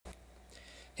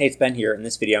Hey, it's Ben here. In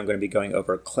this video, I'm going to be going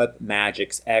over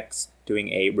ClipMagix X, doing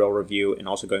a real review, and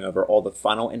also going over all the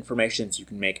funnel information so you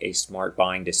can make a smart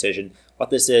buying decision.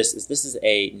 What this is this is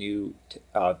a new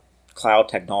cloud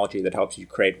technology that helps you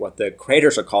create what the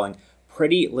creators are calling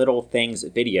pretty little things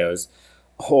videos,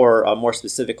 or more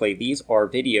specifically, these are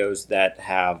videos that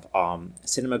have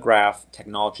cinematograph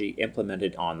technology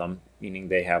implemented on them, meaning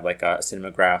they have like a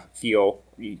cinematograph feel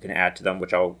you can add to them,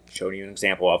 which I'll show you an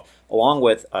example of, along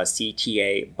with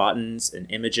CTA buttons and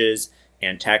images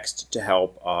and text to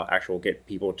help get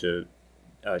people to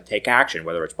take action,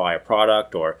 whether it's buy a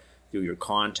product or do your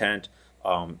content.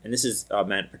 And this is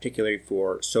meant particularly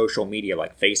for social media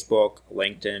like Facebook,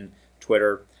 LinkedIn,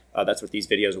 Twitter. That's what these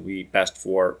videos will be best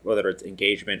for, whether it's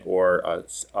engagement or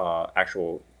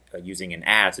using in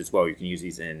ads as well. You can use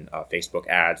these in Facebook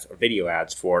ads or video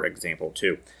ads, for example,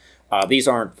 too. These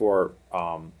aren't for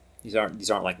these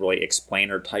aren't like really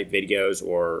explainer type videos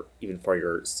or even for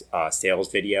your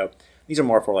sales video. These are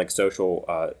more for like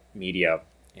social media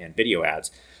and video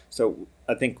ads. So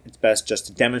I think it's best just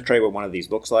to demonstrate what one of these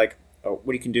looks like.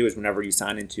 What you can do is whenever you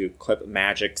sign into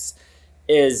ClipMagix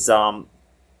is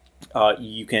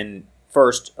you can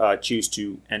first choose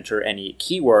to enter any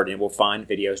keyword, and we'll find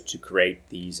videos to create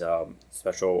these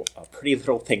special pretty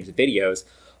little things videos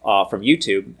from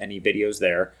YouTube, any videos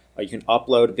there. You can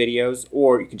upload videos,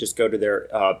 or you can just go to their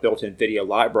built-in video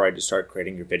library to start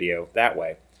creating your video that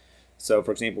way. So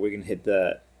for example, we can hit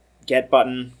the Get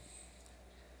button.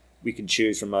 We can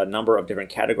choose from a number of different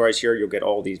categories here. You'll get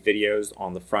all these videos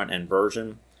on the front end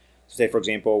version. So say for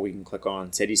example, we can click on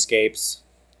Cityscapes,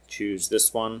 choose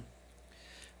this one.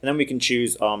 And then we can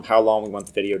choose how long we want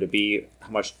the video to be, how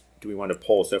much do we want to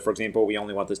pull. So for example, we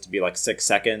only want this to be like 6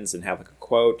 seconds and have like a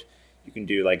quote. You can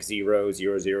do like 000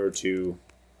 to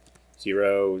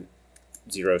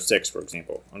 006, for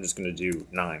example. I'm just going to do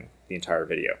 9, the entire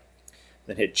video.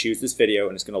 Then hit choose this video,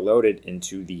 and it's going to load it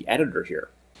into the editor here.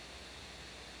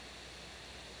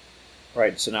 All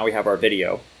right, so now we have our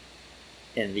video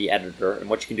in the editor, and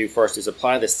what you can do first is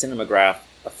apply the cinematograph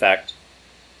effect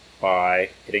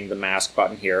by hitting the mask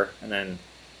button here, and then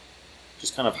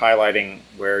just kind of highlighting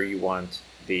where you want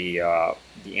the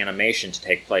animation to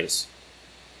take place.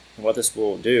 And what this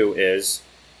will do is,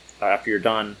 after you're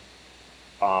done,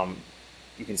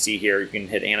 you can see here, you can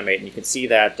hit animate, and you can see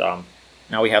that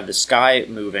now we have the sky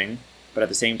moving, but at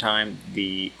the same time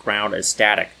the ground is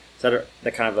static. So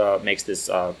that kind of makes this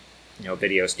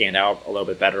video stand out a little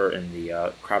bit better in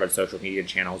the crowded social media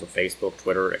channels of Facebook,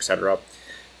 Twitter, etc.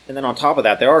 And then on top of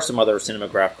that, there are some other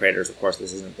cinematograph creators. Of course,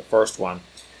 this isn't the first one,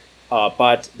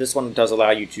 but this one does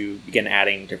allow you to begin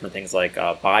adding different things like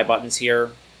buy buttons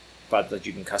here, but that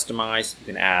you can customize. You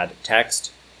can add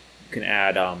text. You can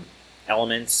add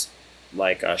elements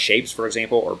like shapes, for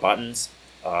example, or buttons.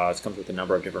 It comes with a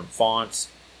number of different fonts.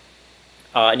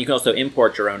 And you can also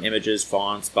import your own images,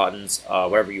 fonts, buttons,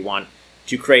 whatever you want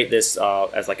to create this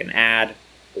as like an ad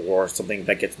or something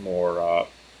that gets more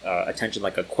attention,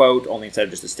 like a quote, only instead of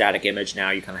just a static image.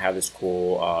 Now you kind of have this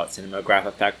cool cinematograph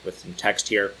effect with some text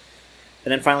here.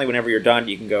 And then finally, whenever you're done,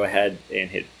 you can go ahead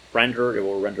and hit render. It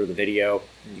will render the video,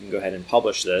 and you can go ahead and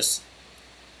publish this.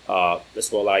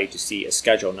 This will allow you to see a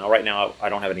schedule. Now, right now, I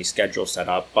don't have any schedule set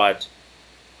up, but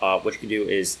what you can do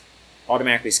is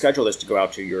automatically schedule this to go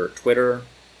out to your Twitter,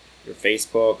 your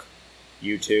Facebook,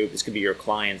 YouTube. This could be your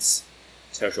client's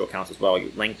social accounts as well,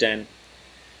 your LinkedIn.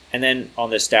 And then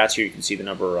on the stats here, you can see the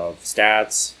number of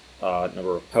stats,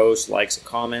 number of posts, likes, and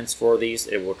comments for these.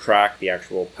 It will track the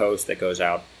actual post that goes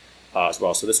out as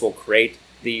well. So this will create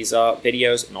these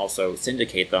videos and also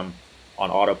syndicate them on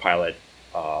autopilot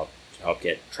to help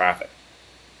get traffic.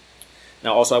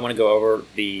 Now also I want to go over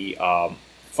the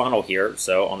funnel here.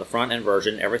 So on the front end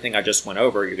version, everything I just went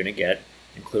over you're going to get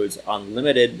includes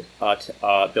unlimited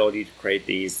ability to create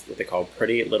these, what they call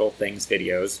pretty little things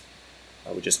videos.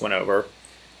 We just went over.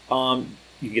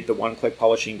 You get the one-click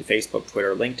publishing to Facebook,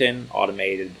 Twitter, LinkedIn,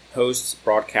 automated posts,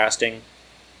 broadcasting,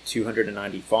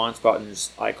 290 fonts,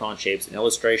 buttons, icon shapes, and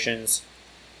illustrations,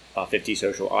 50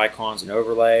 social icons and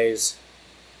overlays,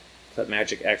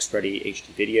 ClipMagix X Ready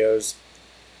HD videos.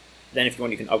 Then if you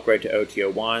want, you can upgrade to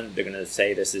OTO1. They're going to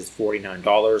say this is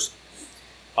 $49.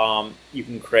 You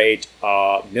can create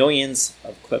millions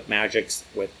of ClipMagix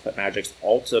with ClipMagix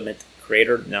Ultimate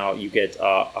Creator. Now you get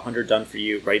 100 done for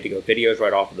you, ready to go videos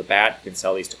right off of the bat. You can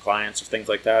sell these to clients or things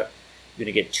like that. You're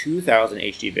going to get 2,000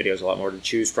 HD videos, a lot more to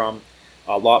choose from,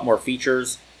 a lot more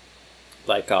features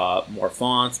like more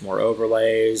fonts, more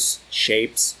overlays,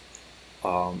 shapes,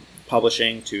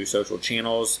 publishing to social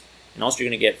channels, and also you're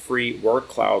going to get free work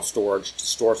cloud storage to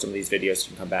store some of these videos so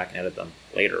you can come back and edit them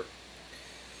later.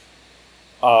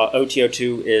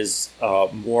 OTO2 is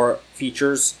more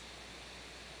features,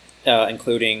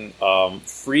 including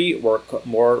free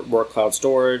more work cloud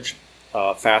storage,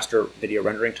 faster video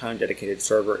rendering time, dedicated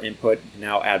server input. You can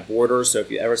now add borders. So if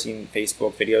you've ever seen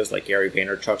Facebook videos like Gary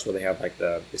Vaynerchuk's where they have like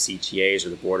the CTAs or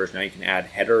the borders, now you can add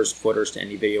headers, footers to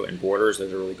any video and borders.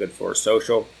 Those are really good for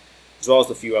social, as well as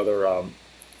a few other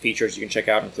features you can check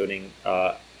out, including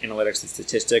analytics and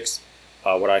statistics.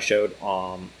 What I showed,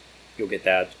 you'll get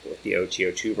that with the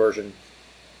OTO2 version.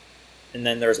 And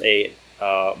then there's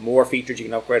more features you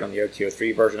can upgrade on the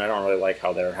OTO3 version. I don't really like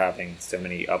how they're having so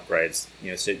many upgrades.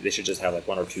 So they should just have like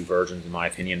 1 or 2 versions, in my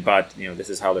opinion. But this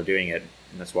is how they're doing it,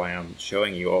 and that's why I'm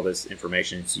showing you all this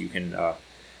information so you can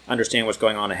understand what's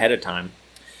going on ahead of time.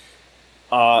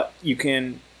 You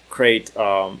can create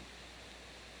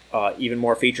even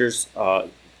more features,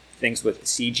 things with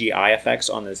CGI effects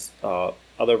on this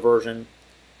other version.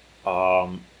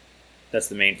 That's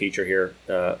the main feature here.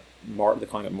 They're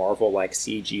calling it Marvel-like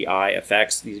CGI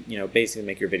effects. These, basically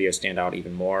make your video stand out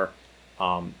even more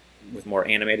with more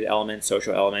animated elements,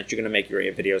 social elements. You're going to make your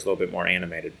videos a little bit more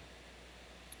animated.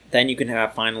 Then you can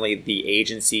have finally the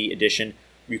agency edition.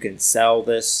 You can sell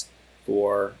this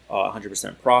for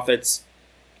 100% profits.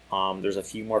 There's a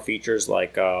few more features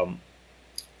like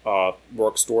work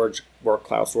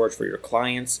cloud storage for your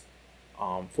clients,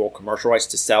 full commercial rights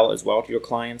to sell as well to your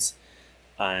clients,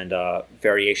 and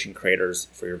variation creators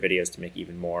for your videos to make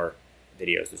even more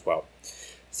videos as well.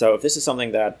 So if this is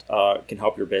something that can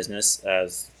help your business,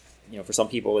 as for some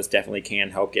people this definitely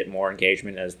can help get more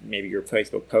engagement, as maybe your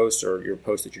Facebook posts or your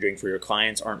posts that you're doing for your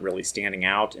clients aren't really standing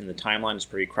out and the timeline is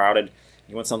pretty crowded.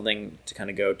 You want something to kind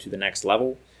of go to the next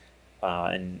level,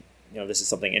 and this is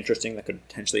something interesting that could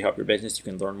potentially help your business. You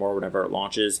can learn more whenever it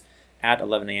launches at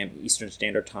 11 a.m. Eastern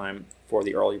Standard Time for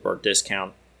the early bird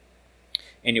discount.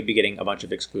 And you'll be getting a bunch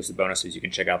of exclusive bonuses you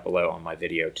can check out below on my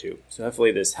video too. So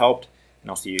hopefully this helped, and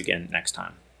I'll see you again next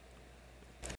time.